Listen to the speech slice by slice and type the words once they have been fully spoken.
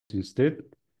instead.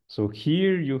 So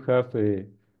here you have the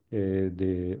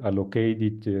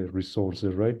allocated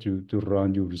resources, right, to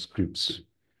run your scripts.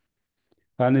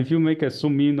 And if you make a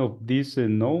zoom in of these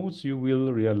nodes, you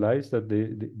will realize that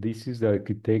this is the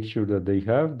architecture that they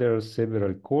have. There are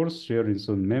several cores sharing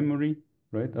some memory,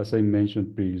 right, as I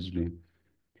mentioned previously.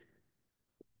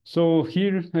 So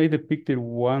here I depicted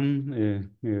one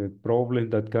problem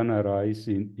that can arise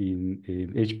in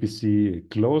HPC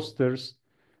clusters.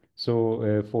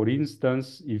 So for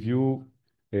instance, if you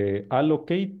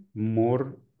allocate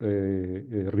more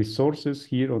resources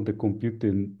here on the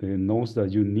computing nodes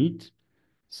that you need,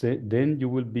 then you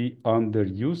will be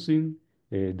underusing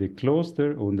the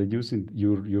cluster on the using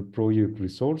your project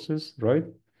resources, right?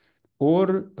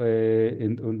 Or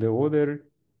in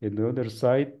the other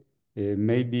side,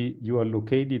 maybe you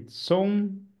allocated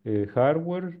some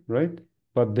hardware, right?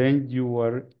 But then you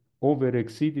are over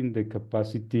exceeding the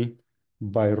capacity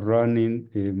by running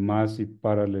massive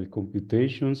parallel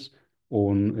computations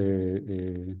on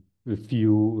a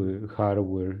few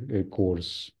hardware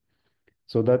cores.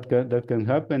 So that can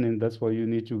happen, and that's why you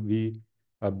need to be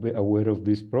aware of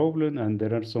this problem. And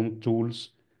there are some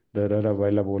tools that are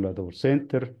available at our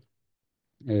center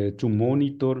to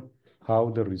monitor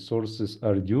how the resources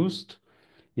are used.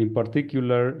 In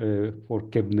particular, for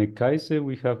Kebnekaise,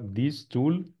 we have this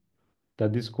tool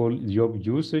that is called job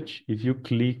usage. If you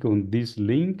click on this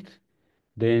link,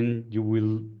 then you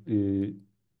will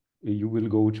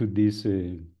go to this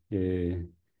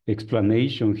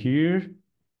explanation here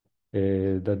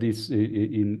that is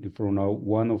from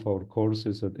one of our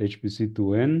courses at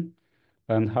HPC2N,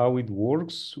 and how it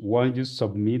works. Once you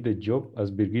submit the job,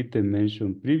 as Birgitte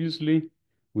mentioned previously,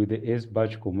 with the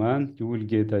S-batch command, you will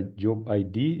get a job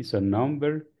ID. It's a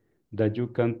number that you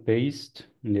can paste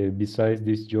besides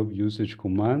this job usage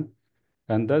command,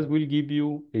 and that will give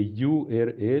you a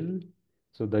URL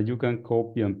so that you can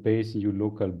copy and paste in your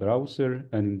local browser.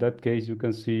 And in that case, you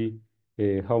can see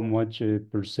how much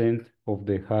percent of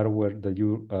the hardware that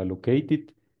you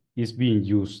allocated is being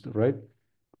used, right?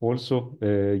 Also,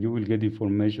 you will get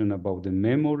information about the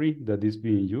memory that is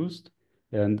being used.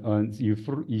 And if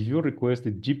you request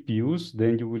the GPUs,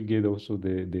 then you will get also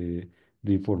the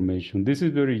information. This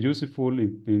is very useful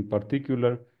in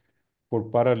particular for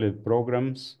parallel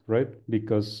programs, right?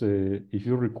 Because if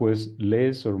you request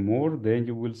less or more, then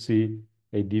you will see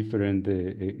a different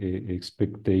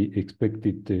expected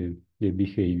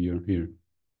behavior here.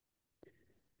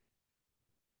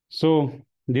 So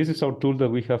this is our tool that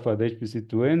we have at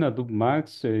HPC2N at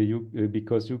UPPMAX,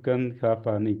 because you can have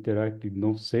an interactive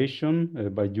node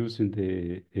session by using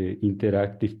the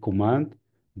interactive command.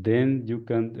 Then you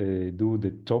can do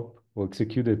the top or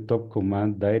execute the top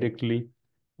command directly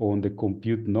on the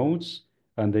compute nodes,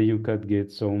 and then you can get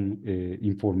some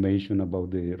information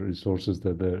about the resources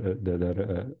that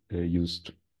are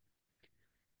used.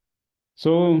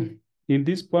 So in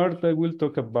this part, I will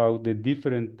talk about the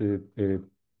different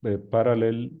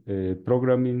parallel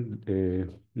programming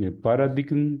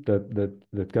paradigm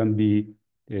that can be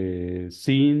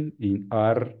seen in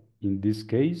R in this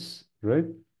case, right?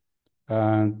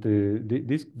 And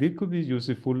this could be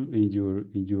useful in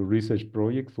your research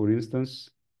project, for instance.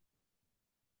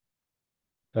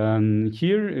 And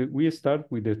here we start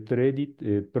with the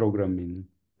threaded programming.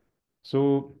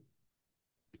 So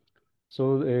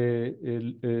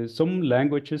some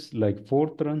languages like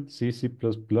Fortran, C, C++,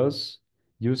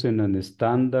 using a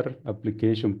standard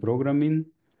application programming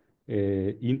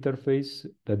interface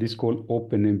that is called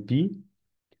OpenMP,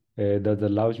 that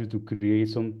allows you to create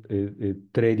some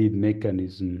threaded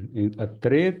mechanism. A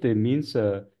thread means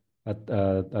a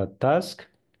task,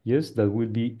 yes, that will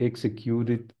be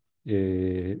executed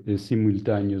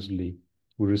simultaneously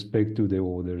with respect to the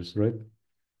others, right?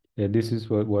 This is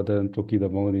what I'm talking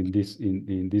about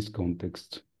in this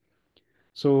context.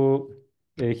 So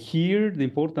here, the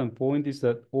important point is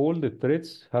that all the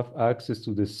threads have access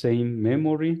to the same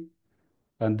memory,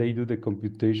 and they do the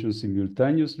computation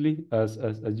simultaneously. As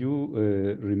you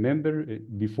remember,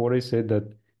 before I said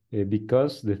that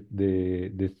because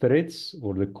the threads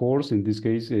or the cores in this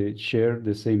case share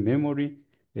the same memory,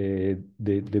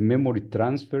 the memory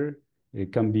transfer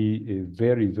can be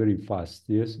very, very fast,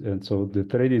 yes? And so the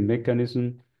threading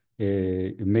mechanism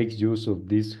makes use of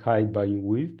this high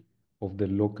bandwidth of the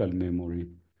local memory.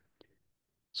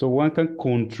 So one can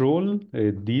control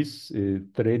this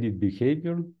threaded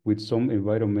behavior with some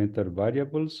environmental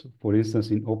variables. For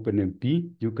instance, in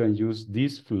OpenMP, you can use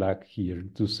this flag here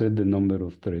to set the number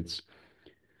of threads.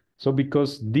 So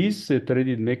because this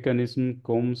threaded mechanism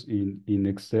comes in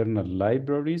external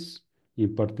libraries,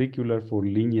 in particular for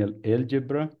linear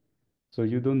algebra, So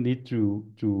you don't need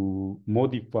to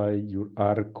modify your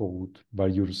R code by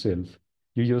yourself.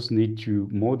 You just need to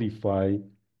modify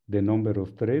the number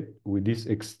of threads with this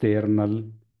external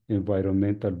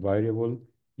environmental variable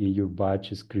in your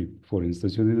batch script, for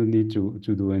instance. You don't need to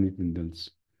do anything else.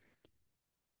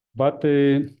 But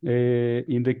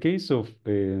in the case of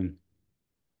the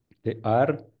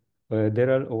R, there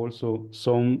are also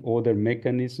some other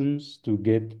mechanisms to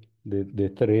get the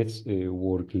threads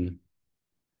working.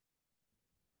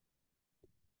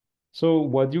 So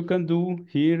what you can do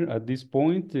here at this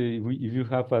point, if you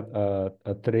have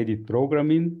a threaded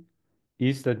programming,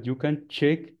 is that you can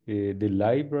check the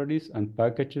libraries and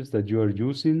packages that you are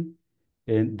using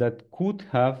and that could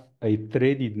have a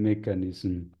threaded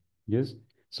mechanism. Yes.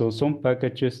 So some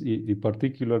packages, in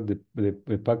particular,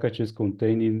 the packages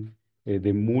containing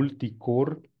the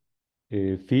multi-core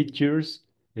features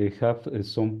have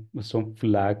some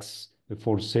flags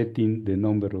for setting the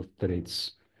number of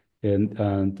threads,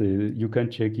 and you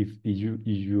can check if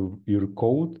your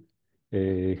code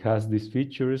has these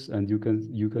features, and you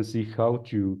can see how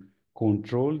to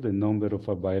control the number of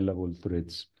available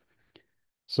threads.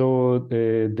 So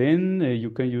then you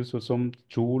can use some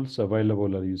tools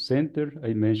available at your center.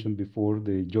 I mentioned before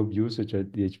the job usage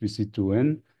at the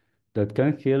HPC2N that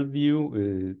can help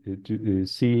you to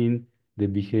seeing the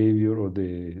behavior or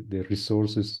the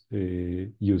resources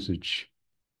usage.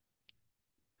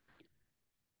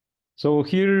 So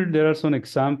here there are some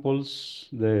examples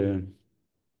that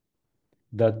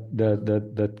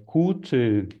could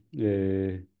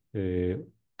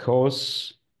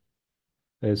cause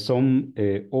some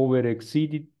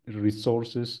over-exceeded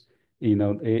resources in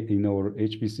our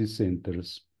HPC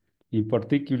centers. In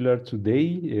particular,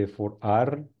 today for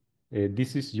R,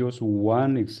 this is just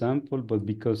one example, but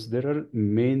because there are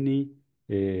many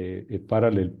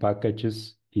parallel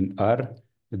packages in R,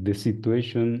 the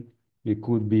situation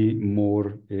could be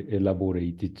more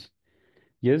elaborated.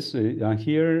 Yes, and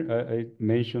here I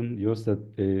mentioned just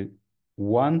that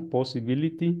one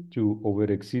possibility to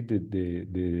overexceed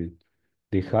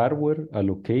the hardware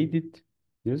allocated.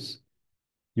 Yes,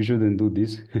 you shouldn't do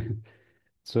this.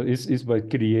 So it's by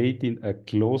creating a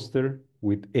cluster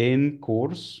with n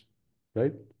cores,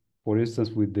 right? For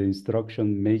instance, with the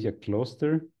instruction make a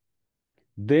cluster,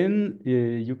 then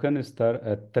you can start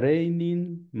a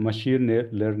training machine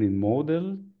learning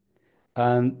model,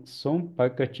 and some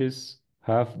packages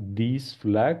have this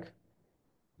flag,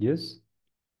 yes,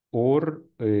 or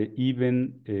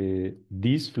even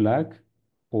this flag,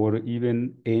 or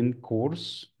even n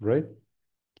cores, right?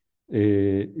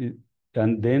 Uh,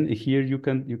 and then here you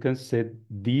can set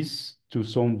this to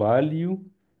some value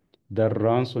that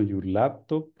runs on your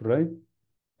laptop, right?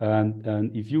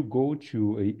 And if you go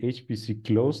to a HPC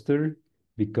cluster,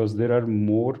 because there are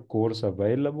more cores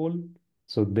available,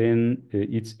 so then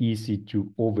it's easy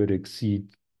to over exceed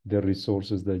the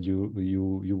resources that you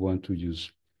want to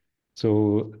use.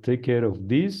 So take care of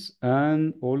this,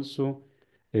 and also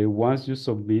once you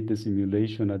submit the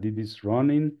simulation and it is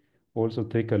running, also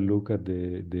take a look at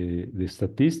the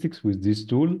statistics with this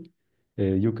tool.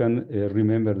 You can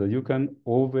remember that you can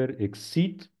over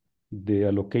exceed the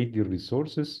allocated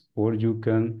resources, or you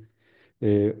can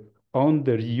uh,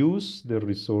 underuse the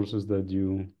resources that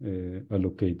you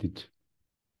allocated.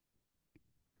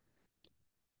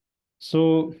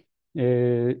 So,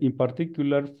 in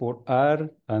particular for R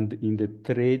and in the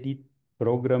threaded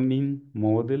programming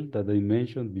model that I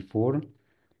mentioned before,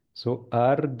 so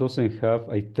R doesn't have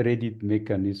a threaded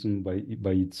mechanism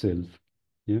by itself.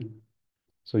 Yeah.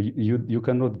 So you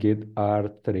cannot get R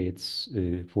threads,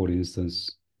 for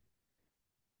instance.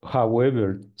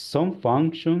 However, some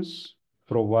functions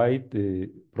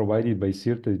provided by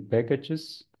certain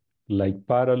packages, like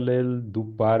parallel,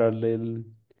 do parallel,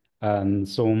 and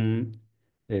some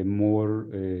more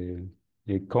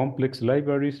complex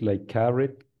libraries like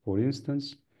caret, for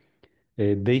instance,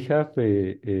 they have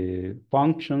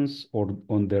functions or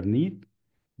underneath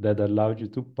that allow you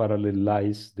to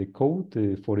parallelize the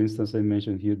code. For instance, I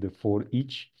mentioned here the for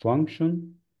each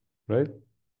function, right?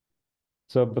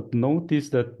 So, but notice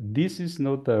that this is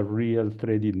not a real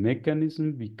threaded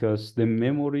mechanism because the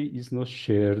memory is not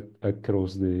shared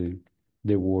across the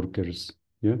workers.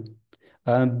 Yeah.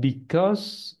 And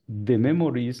because the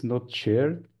memory is not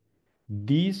shared,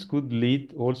 this could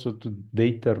lead also to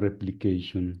data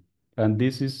replication. And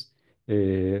this is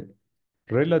uh,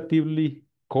 relatively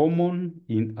common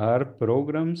in R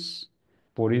programs.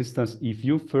 For instance, if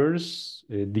you first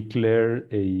declare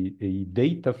a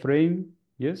data frame,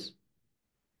 yes,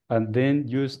 and then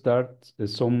you start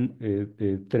some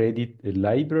threaded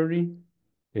library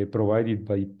provided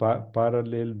by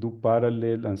parallel, do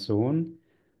parallel, and so on.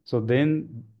 So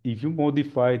then if you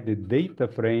modify the data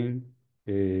frame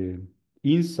uh,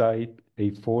 inside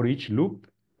a for each loop,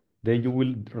 then you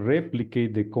will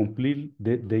replicate the complete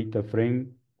data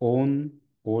frame on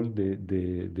all the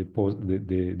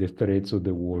threads of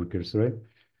the workers, right?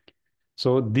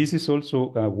 So this is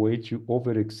also a way to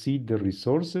overexceed the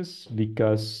resources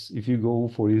because if you go,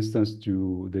 for instance,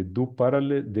 to the do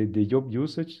parallel, the job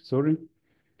usage, sorry,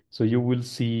 so you will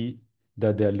see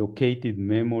that the allocated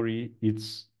memory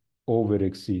it's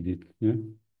overexceeded, yeah,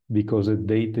 because the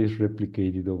data is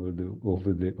replicated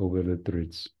over the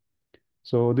threads.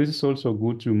 So this is also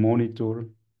good to monitor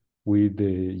with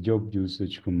the job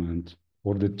usage command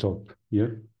or the top, yeah.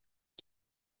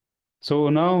 So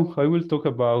now I will talk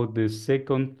about the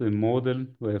second model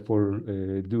for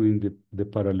doing the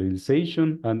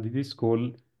parallelization, and it is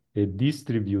called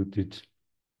distributed.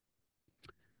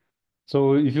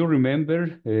 So if you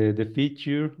remember, the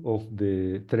feature of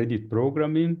the threaded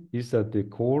programming is that the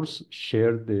cores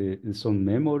share some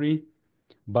memory,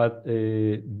 but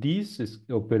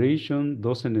operation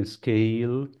doesn't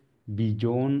scale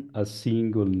beyond a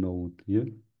single node. Yeah.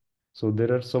 So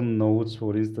there are some nodes,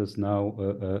 for instance, now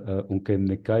on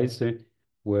NAISS,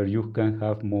 where you can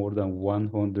have more than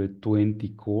 120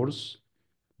 cores.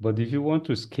 But if you want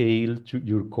to scale to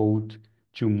your code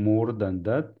to more than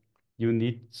that, you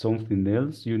need something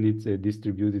else. You need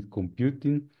distributed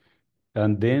computing.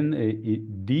 And then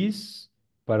this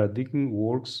paradigm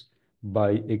works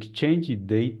by exchanging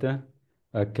data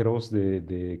across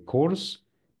the cores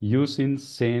using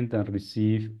send and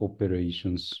receive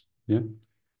operations. Yeah?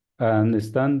 And the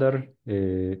standard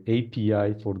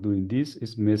API for doing this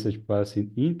is message passing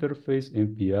interface,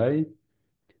 MPI.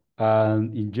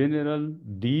 And in general,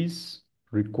 this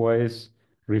requires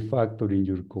refactoring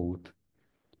your code.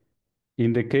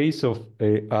 In the case of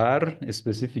R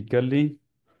specifically,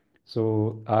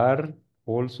 so R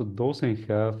also doesn't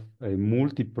have a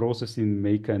multiprocessing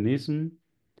mechanism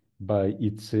by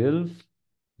itself,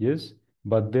 yes,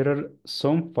 but there are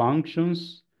some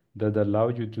functions that allow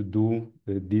you to do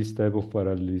this type of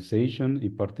parallelization,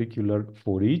 in particular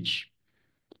for each.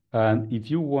 And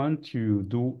if you want to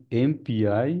do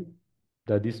MPI,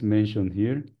 that is mentioned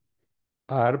here,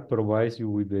 R provides you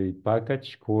with a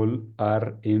package called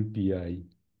RMPI,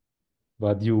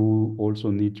 but you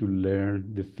also need to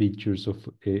learn the features of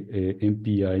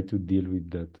MPI to deal with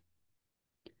that.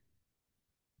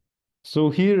 So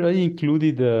here I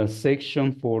included a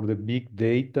section for the big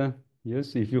data.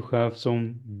 Yes, if you have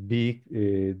some big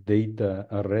data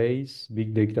arrays,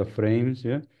 big data frames,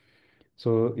 yeah.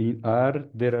 So in R,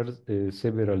 there are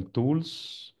several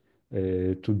tools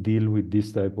to deal with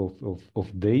this type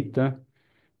of data.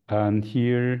 And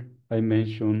here I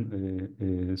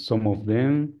mentioned some of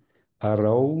them.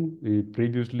 Arrow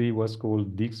previously was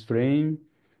called DixFrame,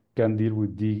 can deal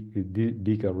with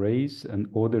big arrays, and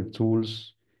other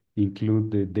tools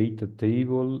include the data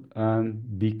table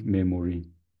and big memory.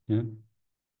 Yeah?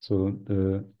 So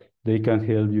they can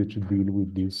help you to deal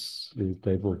with this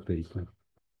type of data.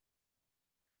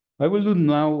 I will do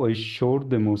now a short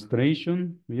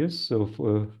demonstration, yes, of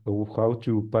how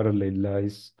to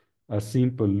parallelize a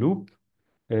simple loop.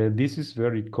 This is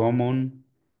very common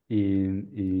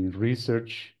in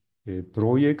research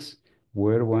projects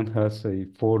where one has a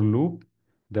for loop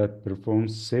that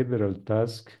performs several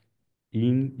tasks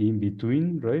in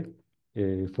between, right?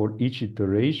 For each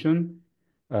iteration.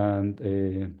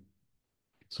 And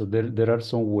so there are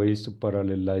some ways to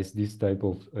parallelize this type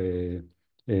of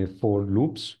for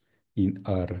loops in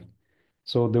R.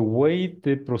 So the way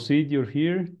the procedure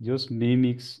here just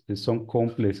mimics some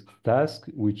complex task,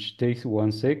 which takes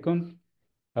 1 second.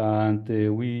 And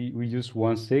we use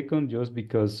 1 second just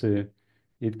because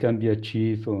it can be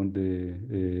achieved on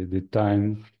the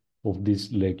time of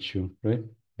this lecture, right?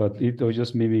 But it will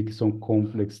just mimic some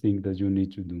complex thing that you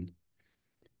need to do.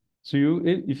 So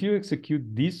if you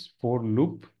execute this for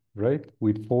loop, right,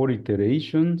 with 4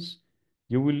 iterations,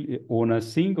 you will, on a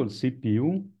single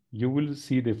CPU, you will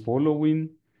see the following.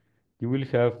 You will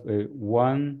have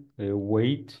one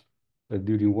wait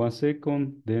during 1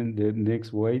 second, then the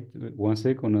next wait 1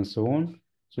 second, and so on.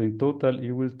 So in total,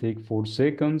 it will take 4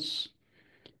 seconds.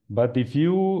 But if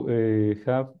you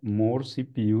have more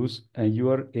CPUs and you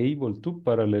are able to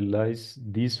parallelize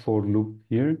this for loop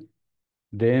here,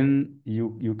 then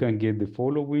you can get the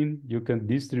following. You can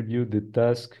distribute the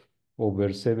task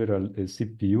over several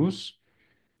CPUs.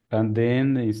 And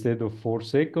then instead of 4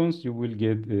 seconds, you will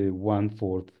get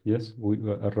 1/4. Yes,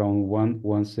 around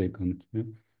one second. Yeah.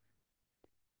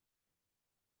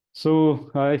 So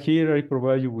here I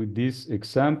provide you with this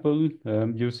example.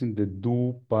 I'm using the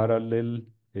do parallel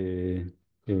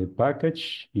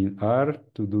package in R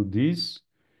to do this.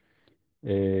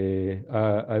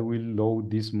 I will load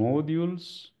these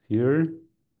modules here,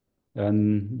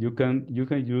 and you can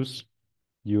use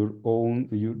your own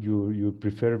your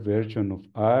preferred version of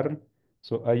R.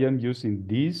 So I am using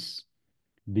this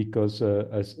because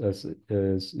as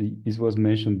it was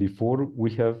mentioned before,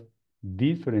 we have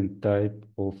different type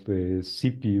of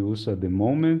CPUs at the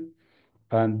moment,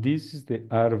 and this is the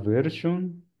R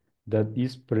version that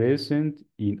is present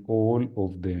in all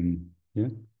of them. Yeah,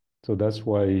 so that's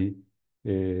why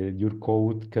your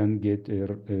code can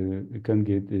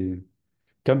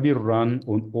be run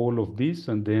on all of this,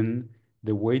 and then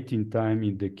the waiting time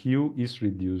in the queue is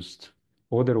reduced.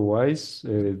 Otherwise,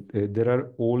 there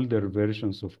are older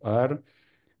versions of R,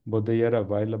 but they are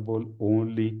available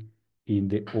only in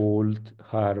the old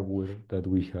hardware that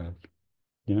we have.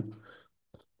 Yeah.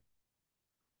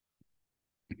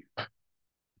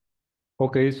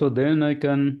 Okay, so then I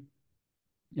can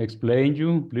explain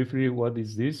you briefly what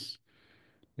is this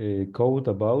code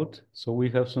about. So we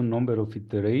have some number of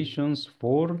iterations,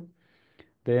 4.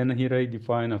 Then here I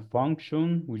define a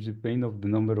function which depends of the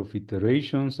number of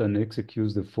iterations and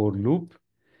executes the for loop.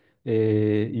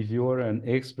 If you are an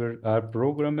expert R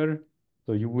programmer,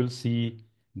 so you will see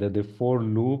that the for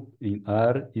loop in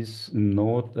R is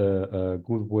not a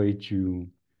good way to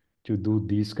do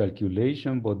this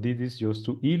calculation, but this is just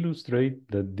to illustrate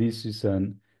that this is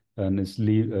a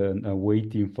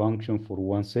waiting function for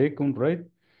 1 second, right?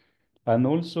 And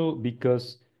also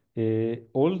because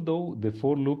although the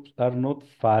for loops are not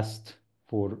fast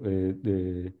for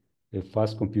the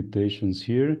fast computations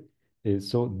here,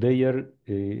 so they are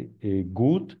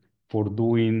good for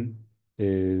doing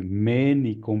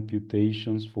many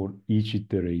computations for each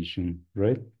iteration,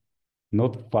 right?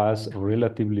 Not fast,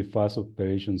 relatively fast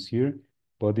operations here,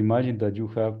 but imagine that you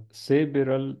have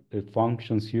several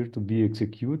functions here to be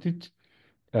executed,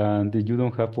 and you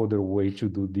don't have other way to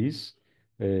do this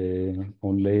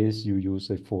unless you use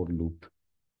a for loop.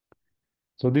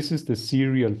 So this is the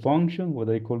serial function, what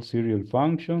I call serial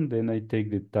function. Then I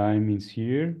take the timings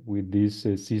here with this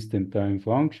system time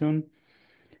function.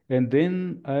 And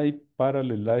then I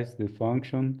parallelize the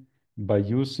function by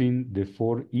using the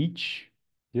for each,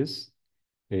 yes,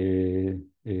 uh,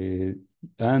 uh,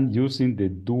 and using the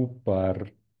do par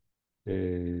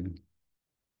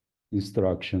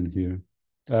instruction here.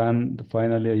 And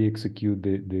finally, I execute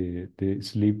the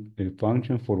sleep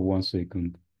function for 1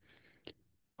 second.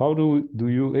 How do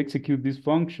you execute this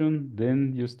function?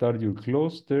 Then you start your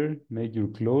cluster, make your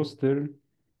cluster,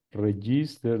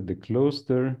 register the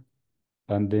cluster,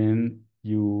 and then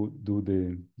you do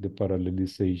the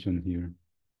parallelization here.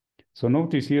 So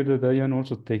notice here that I am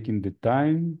also taking the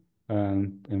time,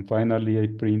 and finally I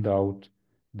print out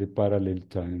the parallel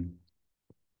time.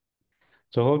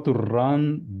 So how to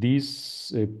run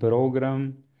this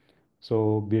program?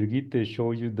 So Birgitte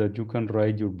showed you that you can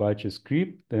write your batch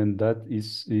script, and that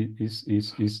is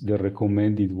the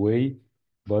recommended way.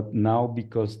 But now,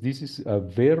 because this is a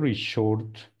very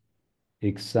short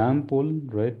example,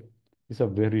 right? It's a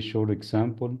very short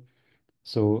example.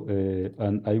 So,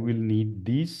 and I will need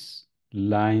this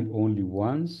line only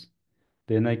once,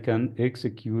 then I can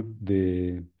execute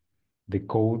the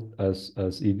code as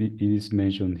it is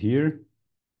mentioned here.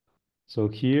 So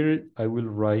here I will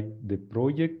write the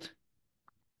project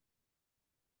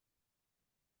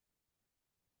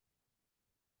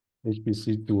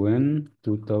HPC2N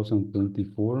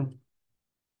 2024.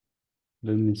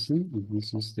 Let me see if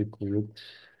this is the correct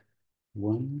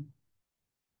one.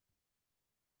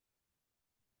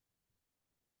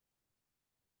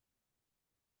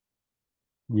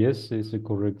 Yes, it's the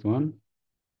correct one.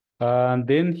 And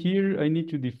then here I need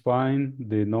to define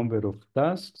the number of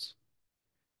tasks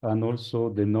and also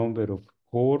the number of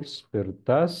cores per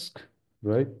task,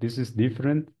 right? This is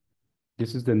different.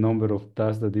 This is the number of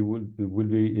tasks that it will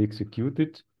be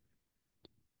executed.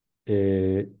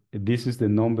 This is the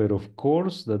number of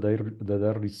cores that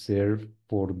are reserved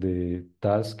for the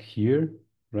task here,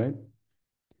 right?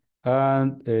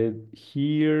 And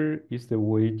here is the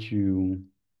way to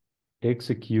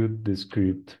execute the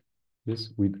script.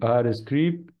 Yes, with R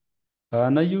script.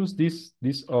 And I use these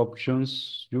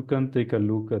options. You can take a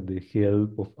look at the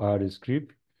help of R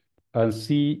script and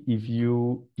see if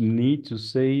you need to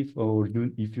save or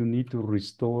if you need to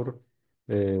restore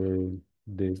the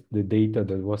data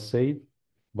that was saved.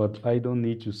 But I don't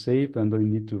need to save and don't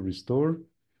need to restore.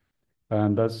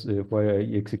 And that's why I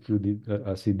execute it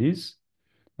as it is.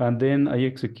 And then I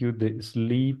execute the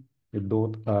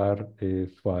sleep.r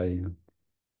file.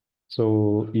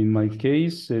 So in my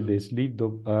case, the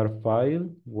sleep.r file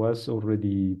was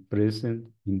already present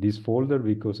in this folder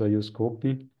because I just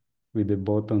copied with the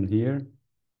button here.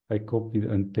 I copied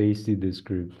and pasted the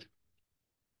script.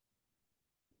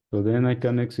 So then I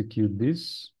can execute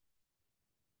this.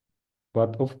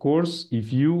 But of course,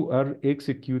 if you are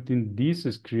executing this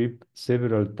script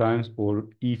several times, or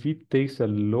if it takes a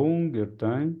longer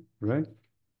time, right?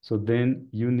 So then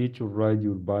you need to write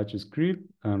your batch script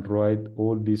and write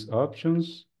all these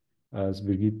options as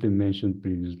Brigitte mentioned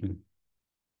previously.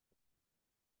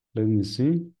 Let me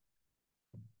see.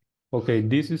 Okay,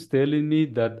 this is telling me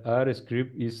that our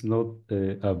script is not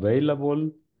available,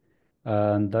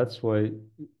 and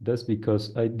that's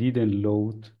because I didn't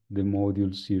load the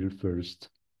modules here first.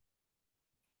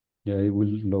 Yeah, I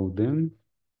will load them.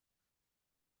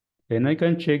 And I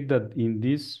can check that in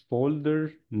this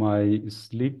folder, my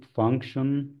sleep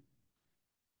function,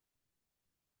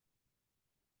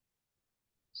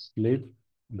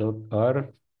 sleep.r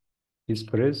is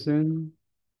present.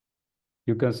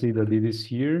 You can see that it is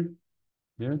here,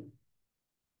 yeah.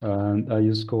 And I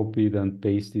just copied and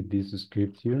pasted this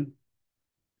script here.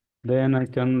 Then I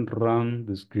can run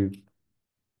the script.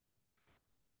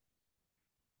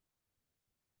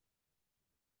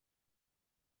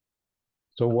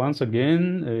 So once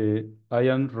again, I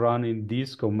am running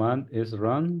this command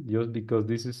srun just because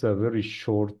this is a very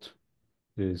short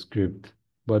script.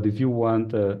 But if you want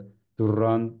to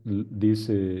run this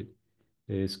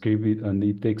script and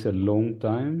it takes a long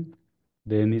time,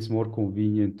 then it's more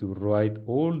convenient to write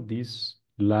all these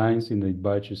lines in a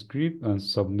batch script and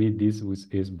submit this with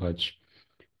sbatch.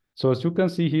 So as you can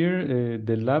see here,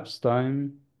 the lapse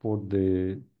time for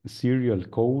the serial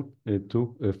code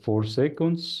took 4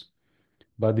 seconds.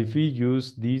 But if we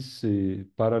use this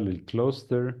parallel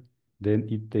cluster, then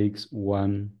it takes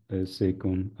 1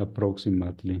 second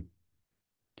approximately.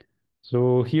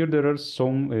 So here there are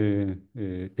some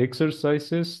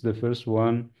exercises. The first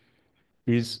one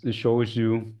is shows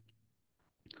you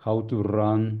how to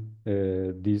run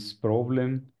this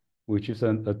problem, which is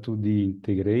a 2D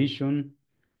integration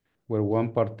where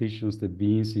one partitions the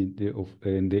beans in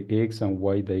the X and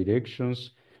Y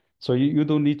directions. So you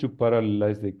don't need to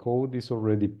parallelize the code, it's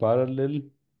already parallel,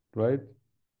 right?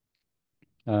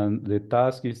 And the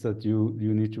task is that you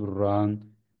need to run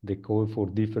the code for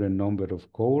different number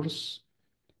of cores.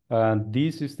 And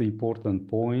this is the important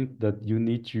point that you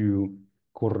need to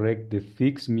correct the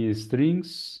fixed me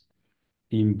strings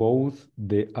in both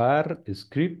the R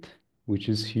script, which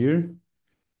is here,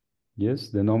 yes,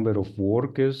 the number of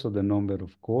workers or the number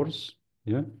of cores,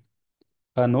 yeah.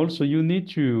 And also you need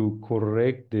to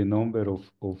correct the number of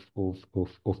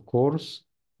cores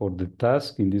or the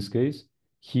task in this case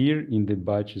here in the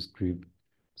batch script.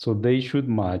 So they should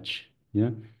match,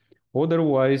 yeah.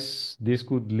 Otherwise, this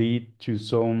could lead to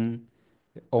some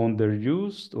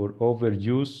underused or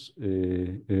overused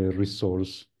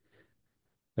resource.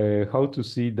 How to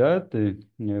see that?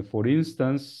 For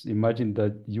instance, imagine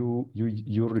that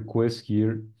you request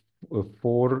here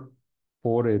four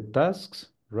tasks,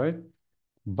 right?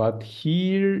 But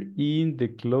here in the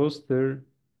cluster,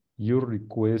 you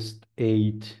request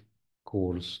 8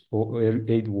 cores or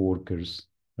 8 workers,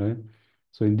 right?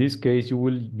 So in this case, you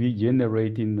will be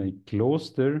generating a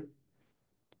cluster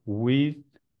with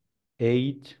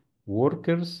 8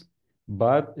 workers,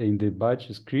 but in the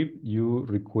batch script, you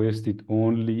requested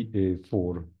only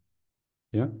 4.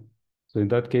 Yeah. So in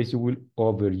that case, you will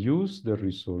overuse the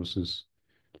resources.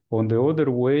 On the other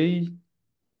way,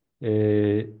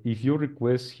 if you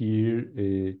request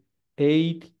here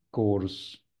 8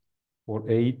 cores or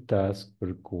 8 tasks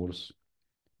per course,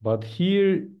 but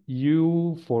here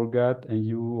you forgot and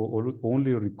you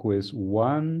only request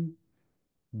one,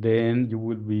 then you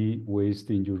will be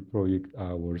wasting your project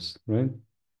hours, right?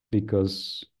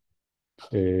 Because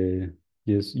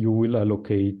yes, you will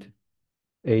allocate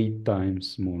 8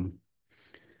 times more.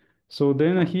 So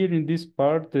then here in this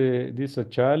part, this is a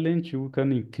challenge. You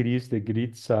can increase the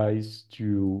grid size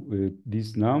to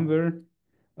this number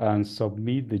and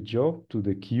submit the job to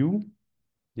the queue.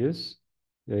 Yes.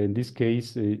 In this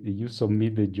case, you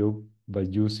submit the job by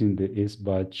using the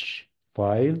sbatch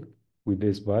file with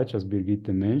sbatch, as Birgitte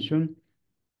mentioned.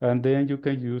 And then you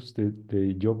can use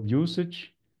the job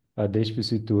usage at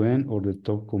HPC2N or the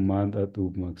top command at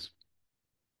UPPMAX.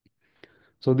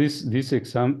 So this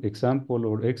example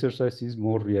or exercise is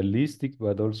more realistic,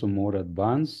 but also more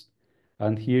advanced.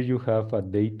 And here you have a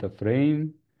data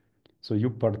frame. So you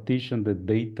partition the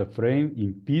data frame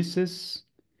in pieces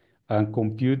and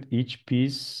compute each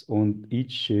piece on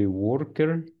each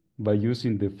worker by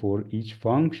using the for each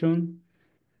function.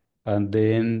 and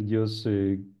then just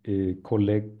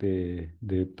collect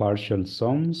the partial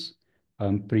sums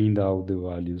and print out the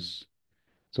values.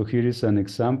 So here is an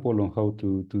example on how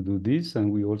to do this,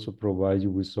 and we also provide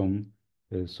you with some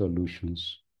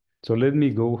solutions. So let me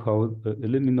know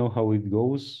how it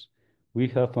goes. We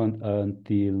have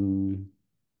until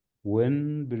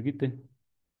when, Brigitte?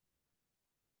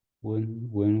 When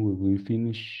will we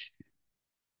finish?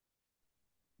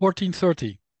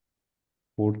 14:30.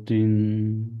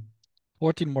 14.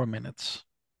 14 more minutes.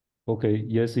 Okay,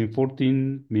 yes, in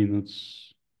 14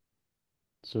 minutes.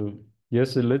 So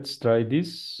yes, let's try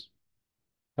this.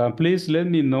 Please let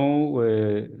me know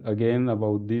again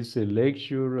about this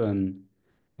lecture, and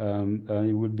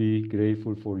I would be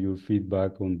grateful for your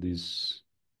feedback on this.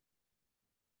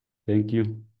 Thank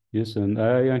you. Yes, and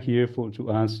I am here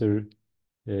to answer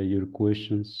your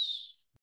questions.